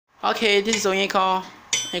Okay, this is Oyinkan.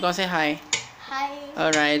 Oyinkan, say hi. Hi.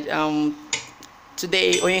 Alright,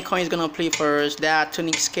 today Oyinkan is gonna play for us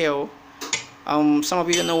Diatonic scale. Some of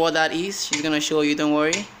you don't know what that is. She's gonna show you, don't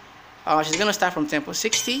worry. She's gonna start from tempo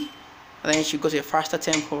 60, and then she goes to a faster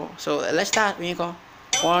tempo. So let's start, Oyinkan.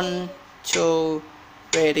 1, 2,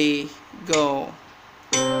 ready, go.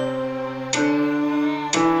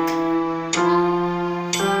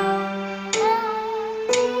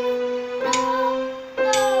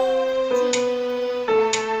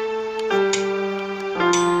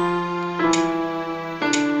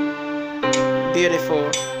 Beautiful.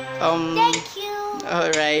 Thank you. All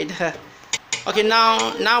right. Okay,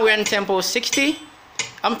 now we're in tempo 60.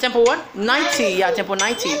 Tempo what? 90. Yeah, tempo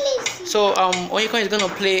 90. So Oyinkan is gonna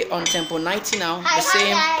play on tempo 90 now. The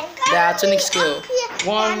same diatonic scale.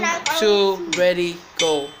 1, 2, ready,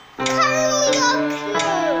 go.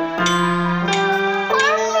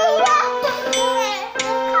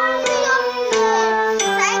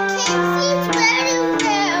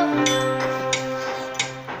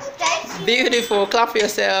 Beautiful. Clap for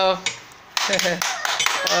yourself.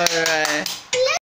 All right.